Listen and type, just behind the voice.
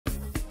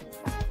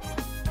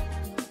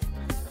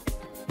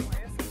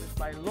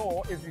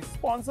law, is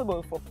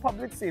responsible for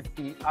public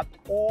safety at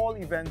all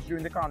events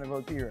during the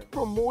Carnival period.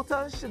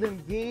 Promoters should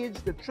engage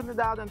the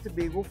Trinidad and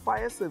Tobago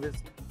Fire Service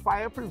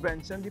Fire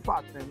Prevention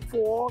Department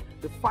for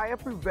the fire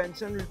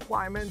prevention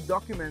requirement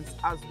documents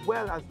as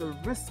well as the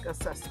risk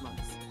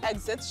assessments.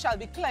 Exits shall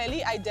be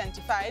clearly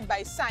identified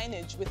by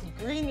signage with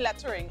green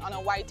lettering on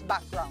a white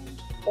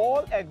background.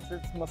 All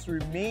exits must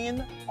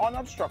remain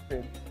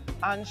unobstructed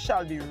and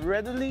shall be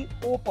readily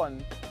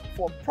open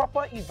for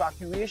proper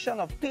evacuation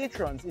of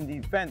patrons in the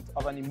event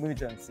of an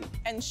emergency.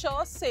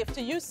 Ensure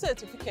safe-to-use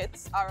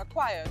certificates are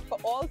required for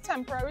all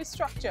temporary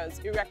structures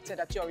erected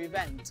at your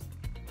event.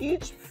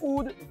 Each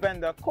food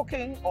vendor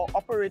cooking or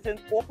operating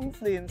open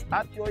flames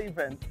at your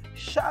event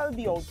shall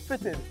be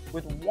outfitted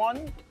with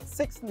one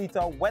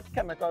 6-liter wet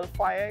chemical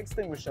fire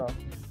extinguisher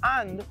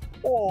and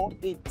or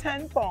a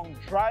 10-pound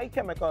dry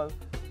chemical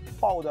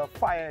powder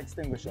fire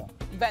extinguisher.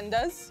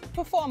 Vendors,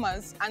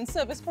 performers and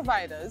service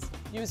providers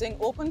using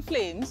open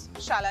flames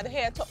shall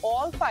adhere to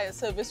all fire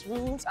service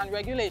rules and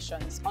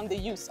regulations on the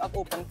use of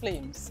open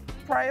flames.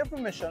 Prior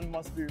permission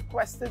must be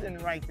requested in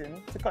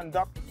writing to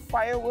conduct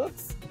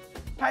fireworks,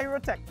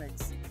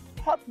 pyrotechnics,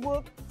 hot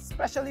work,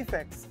 special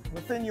effects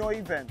within your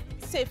event.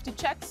 Safety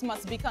checks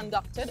must be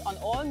conducted on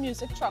all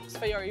music trucks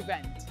for your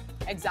event.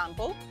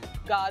 Example,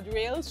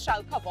 guardrails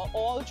shall cover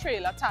all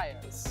trailer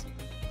tires.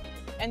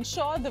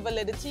 Ensure the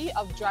validity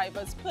of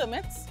driver's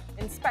permits,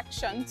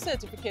 inspection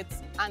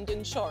certificates and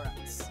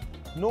insurance.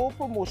 No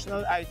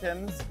promotional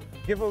items,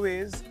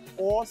 giveaways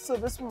or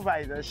service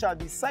providers shall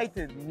be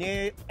sited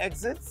near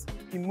exits,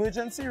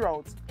 emergency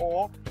routes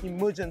or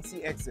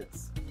emergency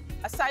exits.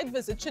 A site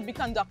visit should be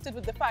conducted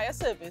with the fire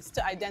service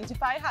to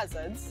identify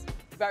hazards,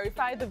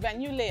 verify the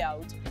venue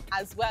layout,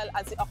 as well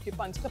as the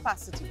occupant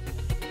capacity.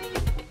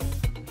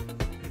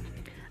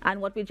 And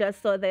what we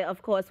just saw there,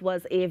 of course,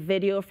 was a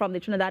video from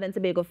the Trinidad and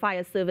Tobago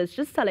Fire Service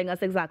just telling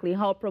us exactly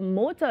how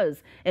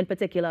promoters in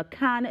particular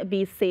can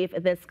be safe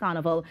this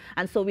carnival.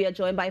 And so we are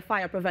joined by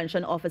Fire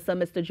Prevention Officer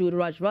Mr. Jude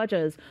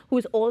Rogers, who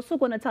is also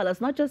going to tell us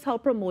not just how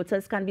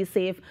promoters can be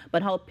safe,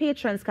 but how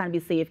patrons can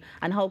be safe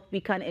and how we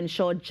can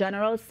ensure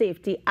general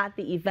safety at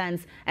the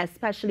events,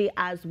 especially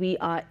as we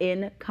are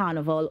in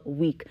Carnival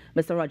Week.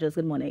 Mr. Rogers,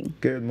 good morning.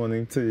 Good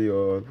morning to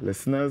your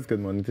listeners.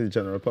 Good morning to the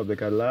general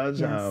public at large.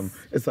 Yes.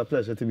 It's a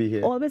pleasure to be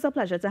here. Always a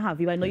pleasure to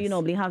have you. I know you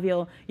normally have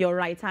your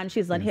right hand.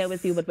 She's not here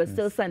with you, but we're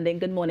still sending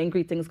good morning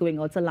greetings going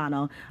out to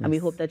Lana, and we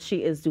hope that she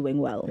is doing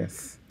well.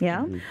 Yes.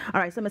 Yeah?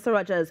 All right, so Mr.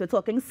 Rogers, we're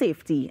talking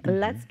safety.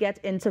 Let's get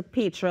into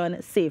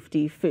patron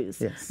safety first.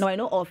 Yes. Now, I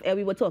know off air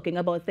we were talking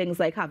about things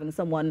like having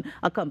someone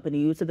accompany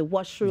you to the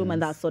washroom and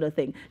that sort of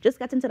thing. Just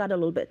get into that a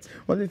little bit.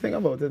 Well, the thing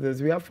about it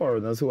is we have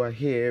foreigners who are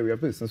here. We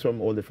have persons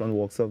from all different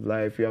walks of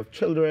life. We have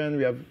children.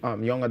 We have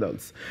young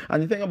adults.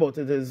 And the thing about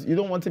it is you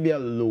don't want to be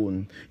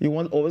alone. You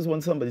always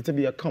want somebody to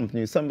be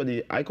accompanied.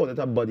 Somebody, I call it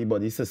a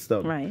buddy-buddy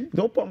system. Right.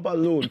 Don't pump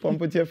alone. Pump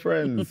with your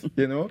friends,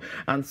 you know.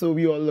 And so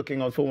we are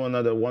looking out for one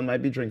another. One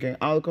might be drinking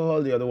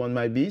alcohol. The other one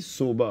might be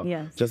sober.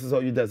 Yes. Just as how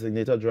you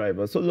designate a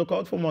driver. So look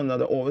out for one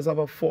another. Always have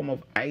a form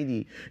of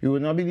ID. You will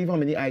not believe how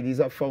many IDs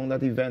are found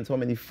at events, how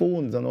many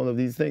phones and all of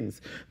these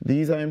things.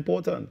 These are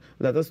important.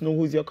 Let us know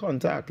who's your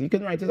contact. You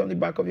can write it on the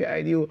back of your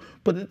ID or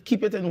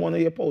keep it in one of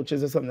your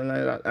pouches or something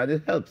like that. And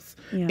it helps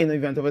in the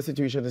event of a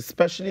situation,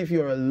 especially if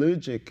you're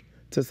allergic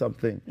to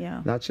something.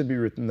 Yeah. That should be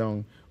written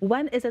down.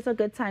 When is it a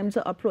good time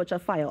to approach a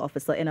fire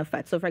officer in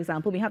effect? So, for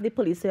example, we have the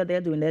police here,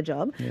 they're doing their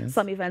job. Yes.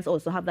 Some events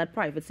also have that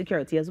private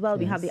security as well.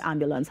 We have the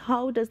ambulance.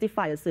 How does the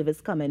fire service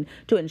come in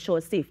to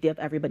ensure safety of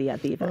everybody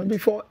at the event?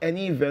 Before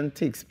any event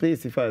takes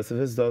place, the fire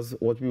service does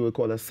what we will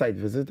call a site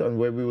visit, and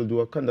where we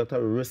will conduct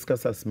a risk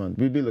assessment.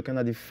 We'll be looking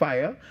at the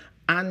fire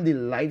and the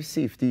life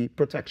safety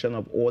protection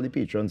of all the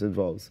patrons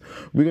involved.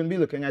 We're going to be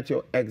looking at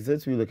your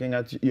exits, we're looking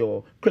at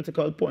your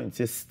critical points,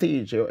 your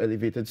stage, your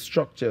elevated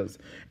structures,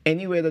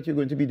 anywhere that you're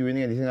going to be doing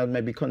anything that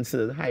might be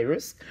considered high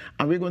risk,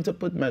 and we're going to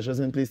put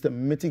measures in place to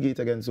mitigate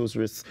against those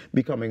risks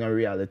becoming a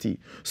reality.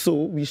 So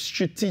we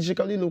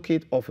strategically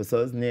locate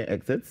officers near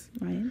exits,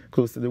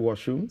 close to the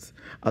washrooms,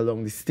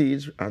 along the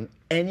stage, and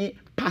any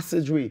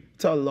passageway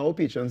to allow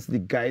patrons the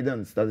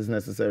guidance that is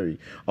necessary.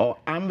 Our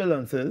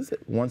ambulances,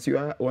 once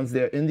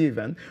they're in the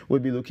event, will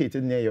be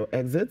located near your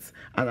exits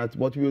and at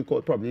what we will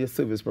call probably a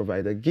service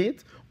provider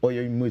gate or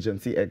your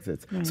emergency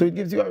exits. So it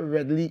gives you a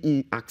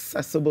readily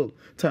accessible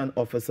to an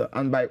officer.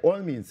 And by all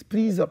means,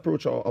 please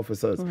approach our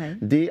officers.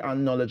 They are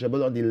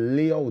knowledgeable on the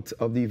layout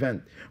of the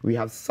event. We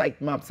have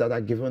site maps that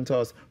are given to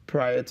us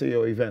prior to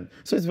your event.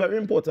 So it's very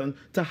important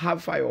to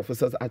have fire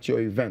officers at your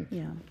event.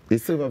 They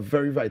serve a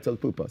very vital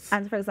purpose.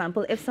 And for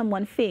example, if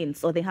someone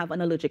faints or they have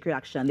an allergic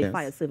reaction, the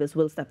fire service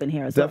will step in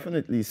here as well.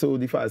 Definitely. So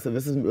the fire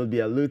services will be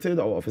alerted.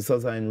 Our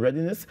officers are in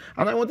readiness.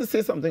 And I want to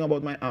say something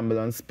about my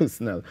ambulance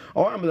personnel.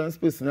 Our ambulance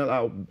personnel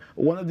are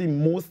one of the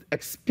most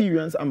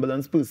experienced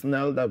ambulance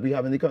personnel that we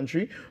have in the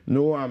country.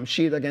 No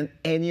shade against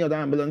any other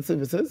ambulance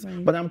services,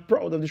 but I'm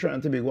proud of the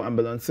Trinidad and Tobago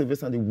Ambulance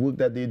Service and the work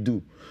that they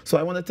do. So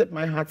I want to tip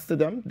my hats to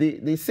them.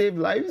 They save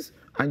lives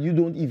and you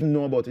don't even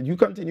know about it. You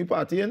continue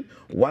partying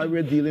while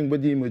we're dealing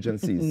with the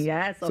emergencies.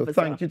 Yes, so officer.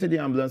 thank you to the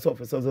ambulance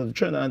officers of the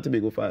Trinidad and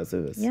Tobago Fire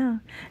Service. Yeah.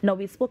 Now,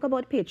 we spoke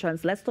about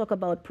patrons. Let's talk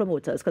about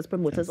promoters, because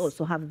promoters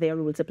also have their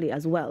role to play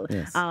as well.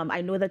 Yes.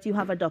 I know that you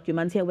have a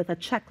document here with a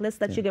checklist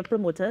that you give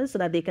promoters so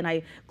that they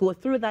can go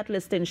through that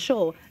list and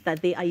ensure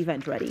that they are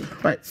event ready.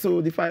 Right.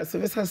 So the fire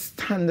service has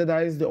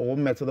standardized our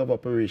method of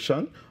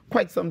operation.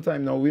 Quite some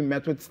time now, we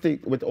met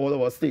with all of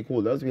our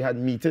stakeholders. We had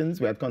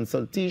meetings, we had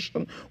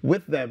consultation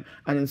with them,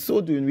 and in so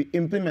doing, we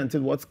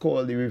implemented what's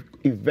called the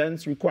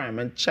events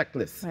requirement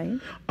checklist. Right.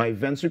 Our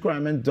events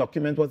requirement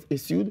document was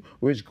issued,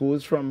 which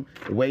goes from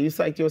where you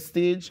site your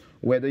stage,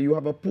 whether you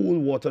have a pool,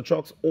 water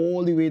trucks,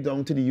 all the way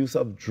down to the use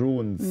of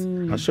drones.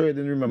 I'm sure you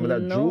didn't remember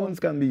that drones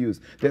can be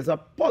used. There's a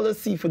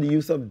policy for the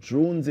use of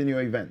drones in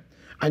your event,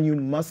 and you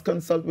must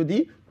consult with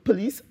the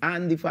police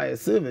and the fire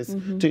service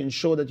to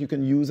ensure that you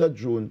can use a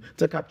drone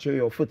to capture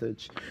your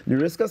footage. The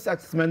risk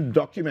assessment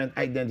document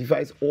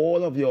identifies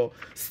all of your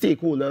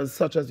stakeholders,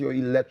 such as your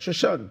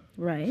electrician.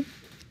 Right.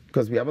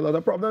 Because we have a lot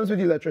of problems with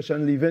the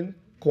electrician leaving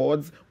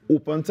cords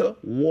open to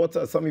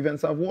water. Some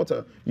events have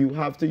water. You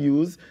have to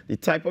use the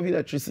type of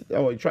electricity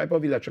or type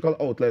of electrical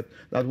outlet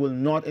that will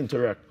not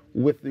interact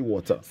with the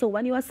water. So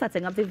when you are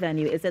setting up the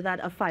venue, is it that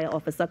a fire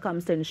officer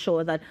comes to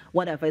ensure that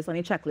whatever is on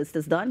the checklist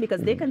is done? Because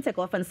they can take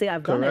off and say,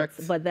 I've done it.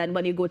 But then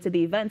when you go to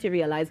the event, you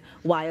realize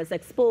wires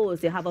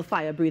exposed. You have a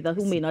fire breather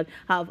who may not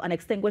have an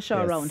extinguisher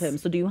around him.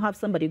 So do you have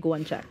somebody go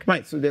and check?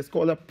 Right. So there's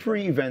called a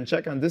pre-event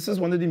check. And this is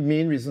one of the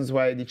main reasons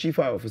why the chief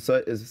fire officer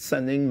is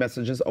sending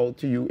messages out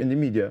to you in the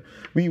media.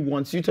 We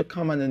want you to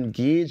come and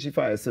engage the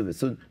fire service.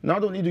 So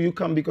not only do you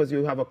come because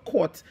you have a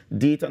court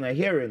date and a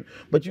hearing,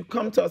 but you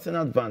come to us in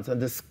advance and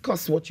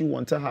discuss what you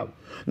want to have.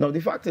 Now,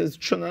 the fact is,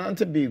 Trinidad and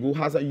Tobago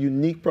has a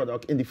unique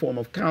product in the form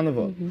of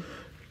Carnival.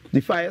 The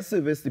fire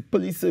service, the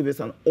police service,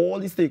 and all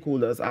the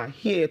stakeholders are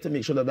here to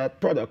make sure that that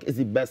product is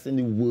the best in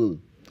the world.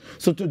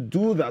 So to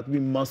do that, we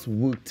must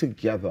work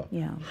together.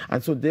 Yeah.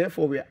 And so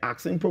therefore, we're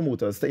asking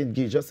promoters to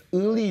engage us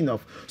early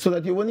enough so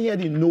that you won't hear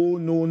the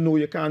no,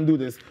 you can't do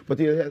this, but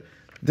you hear,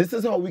 this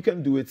is how we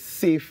can do it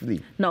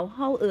safely. Now,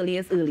 how early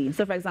is early?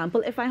 So, for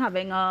example, if I'm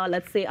having,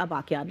 let's say, a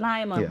backyard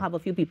lime, I have a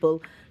few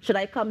people, should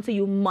I come to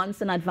you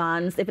months in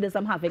advance? If it is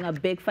I'm having a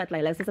big fete,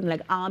 like let's say something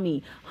like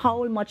Army,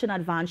 how much in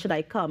advance should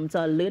I come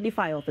to alert the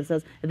fire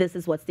officers this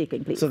is what's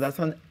taking place? So that's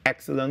an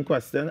excellent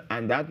question,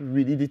 and that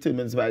really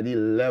determines by the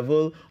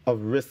level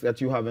of risk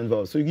that you have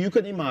involved. So you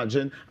can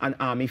imagine an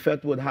Army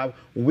fete would have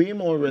way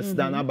more risk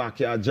than a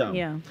backyard jam.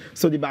 Yeah.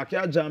 So the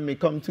backyard jam may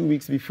come 2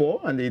 weeks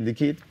before, and they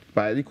indicate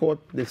by the court,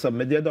 they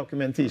submit their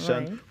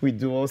documentation, Right. we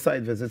do our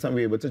site visits, and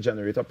we're able to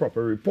generate a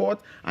proper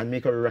report and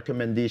make our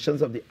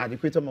recommendations of the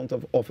adequate amount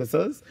of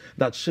officers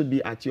that should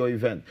be at your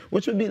event,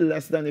 which would be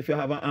less than if you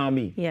have an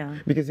Army. Yeah.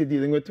 Because you're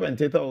dealing with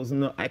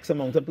 20,000 or X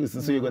amount of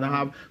persons, so you're going to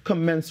have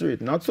commensurate,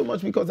 not so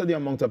much because of the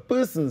amount of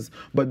persons,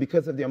 but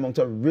because of the amount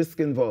of risk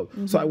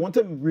involved. So I want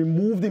to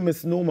remove the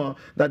misnomer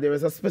that there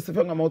is a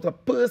specific amount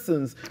of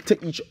persons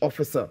to each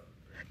officer.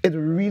 It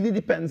really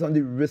depends on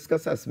the risk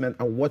assessment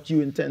and what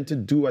you intend to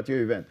do at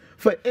your event.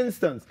 For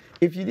instance,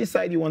 if you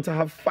decide you want to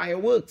have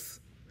fireworks,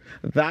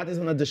 that is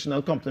an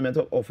additional complement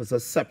of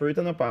officers separate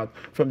and apart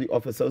from the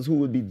officers who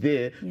will be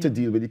there to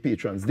deal with the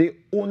patrons. They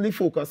only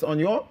focus on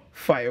your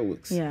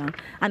fireworks. Yeah.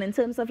 And in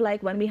terms of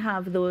like when we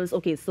have those,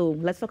 okay, so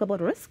let's talk about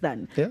risk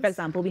then. Yes. For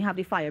example, we have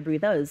the fire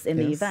breathers in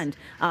the event.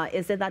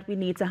 Is it that we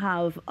need to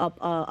have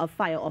a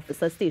fire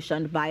officer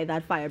stationed by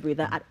that fire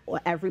breather at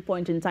every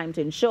point in time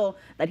to ensure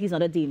that he's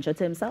not a danger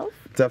to himself?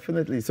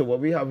 Definitely. So what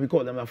we have, we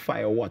call them a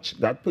fire watch.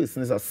 That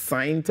person is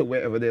assigned to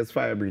wherever there's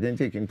fire breathing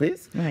taking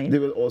place. Right. They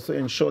will also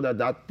ensure that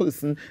that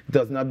person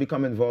does not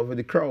become involved with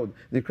the crowd.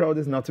 The crowd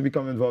is not to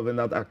become involved in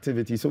that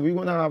activity. So we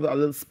want to have a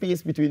little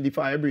space between the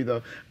fire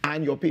breather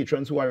and your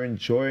patrons who are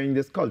enjoying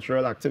this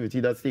cultural activity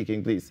that's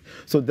taking place.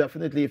 So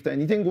definitely, if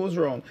anything goes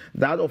wrong,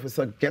 that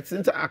officer gets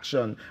into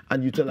action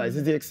and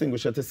utilizes the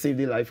extinguisher to save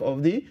the life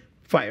of the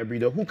fire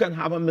breather who can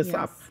have a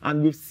mishap,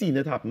 and we've seen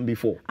it happen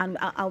before. And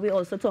are we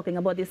also talking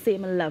about the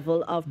same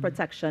level of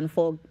protection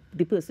for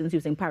the persons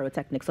using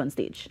pyrotechnics on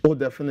stage? Oh,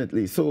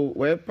 definitely. So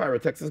where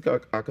pyrotechnics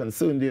are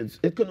concerned,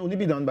 it can only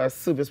be done by a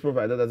service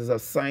provider that is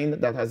assigned,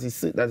 that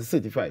is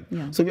certified.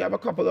 Yeah. So we have a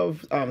couple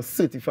of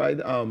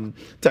certified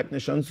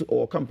technicians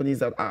or companies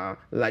that are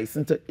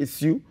licensed to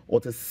issue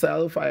or to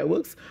sell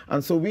fireworks.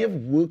 And so we have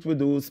worked with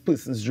those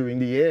persons during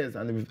the years,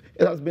 and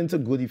it has been to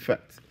good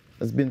effect.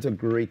 It's been to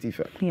great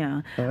effect.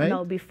 Yeah. Right?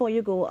 Now, before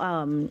you go,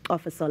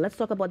 officer, let's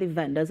talk about the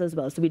vendors as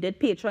well. So we did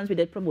patrons, we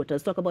did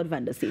promoters. Talk about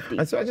vendor safety.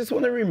 And so I just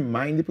want to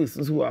remind the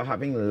persons who are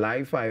having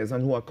live fires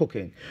and who are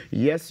cooking.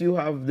 Yes, you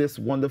have this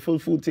wonderful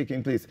food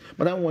taking place,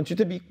 but I want you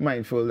to be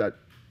mindful that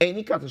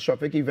any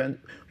catastrophic event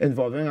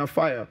involving a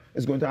fire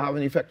is going to have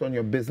an effect on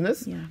your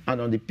business and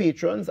on the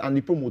patrons and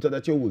the promoter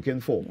that you're working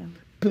for.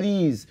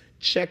 Please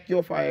check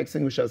your fire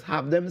extinguishers.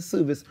 Have them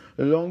serviced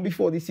long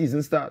before the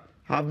season starts.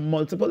 have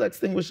multiple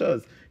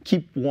extinguishers.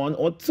 Keep one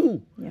or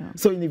two. Yeah.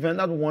 So in the event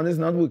that one is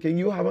not working,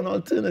 you have an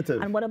alternative.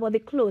 And what about the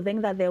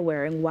clothing that they're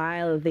wearing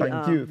while they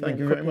Thank you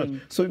very much.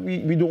 So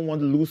we don't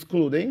want loose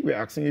clothing. We're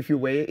asking if you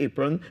wear an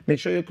apron, make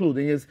sure your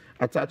clothing is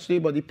attached to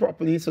your body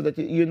properly so that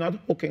you're not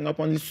hooking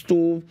up on the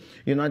stove,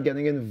 you're not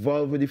getting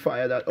involved with the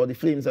fire or the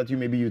flames that you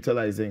may be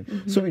utilizing.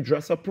 So we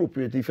dress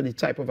appropriately for the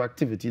type of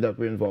activity that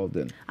we're involved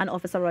in. And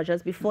Officer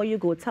Rogers, before you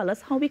go, tell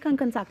us how we can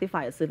contact the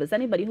fire service.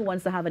 Anybody who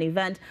wants to have an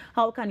event,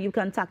 how can you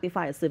contact the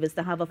fire service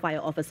to have a fire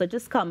officer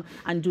just come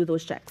and do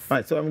those checks?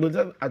 Right, so I'm going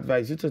to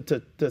advise you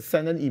to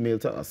send an email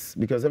to us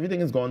because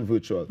everything is gone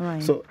virtual.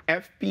 Right. So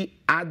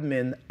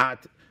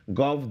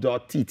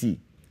fpadmin@gov.tt.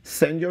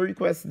 Send your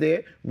request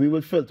there. We will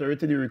filter it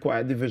to the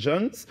required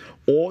divisions,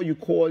 or you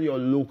call your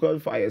local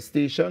fire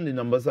station. The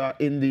numbers are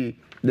in the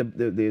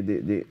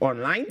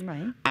online,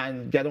 right,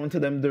 and get onto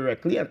them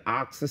directly and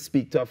ask to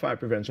speak to a fire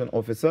prevention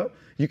officer.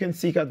 You can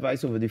seek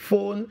advice over the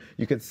phone.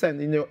 You can send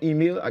in your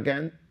email,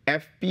 again,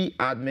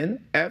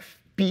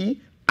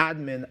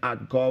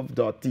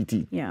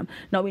 fpadmin@gov.tt. Yeah.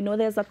 Now, we know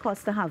there's a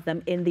cost to have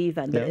them in the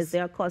event, but Yes. is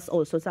there a cost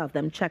also to have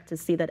them checked to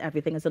see that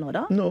everything is in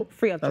order? No.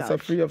 Free of charge? That's a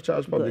free of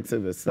charge public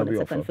service that we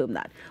Wanted offer. to confirm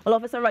that. Well,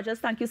 Officer Rogers,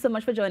 thank you so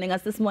much for joining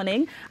us this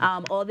morning.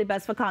 All the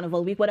best for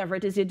Carnival Week, whatever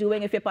it is you're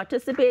doing. If you're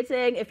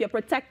participating, if you're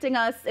protecting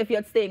us, if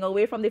you're staying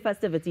away from the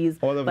festivities,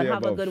 All of but the have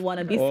above. a good one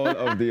and be All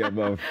of the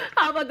above.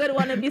 have a good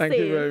one and be Thank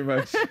safe. you very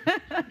much.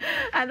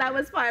 And that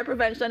was Fire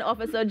Prevention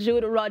Officer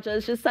Jude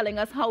Rogers, just telling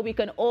us how we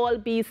can all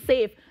be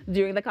safe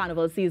during the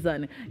Carnival season.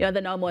 You're on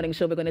the Now Morning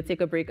Show. We're going to take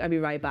a break and be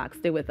right back.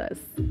 Stay with us.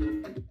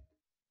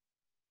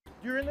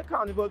 During the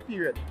Carnival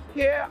period,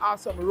 here are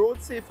some road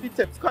safety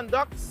tips.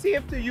 Conduct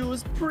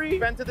safe-to-use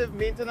preventative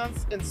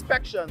maintenance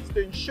inspections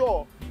to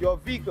ensure your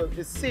vehicle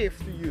is safe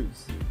to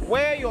use.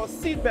 Wear your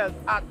seatbelt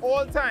at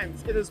all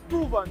times. It is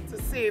proven to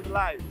save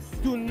lives.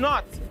 Do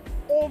not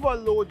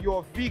overload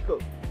your vehicle.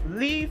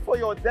 Leave for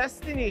your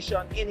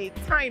destination in a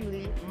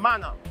timely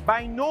manner.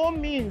 By no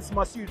means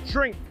must you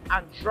drink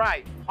and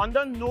drive.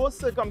 Under no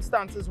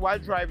circumstances while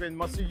driving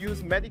must you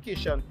use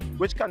medication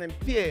which can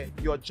impair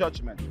your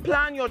judgment.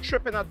 Plan your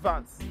trip in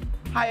advance.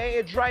 Hire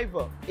a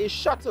driver, a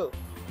shuttle,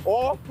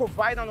 or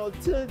provide an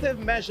alternative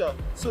measure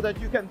so that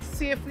you can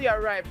safely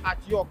arrive at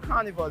your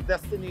Carnival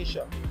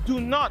destination. Do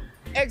not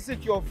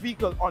exit your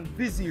vehicle on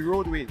busy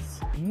roadways.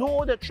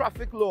 Know the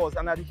traffic laws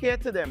and adhere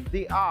to them.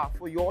 They are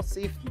for your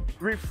safety.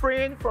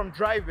 Refrain from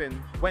driving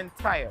when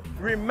tired.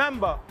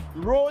 Remember,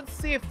 road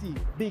safety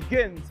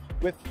begins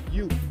with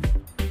you.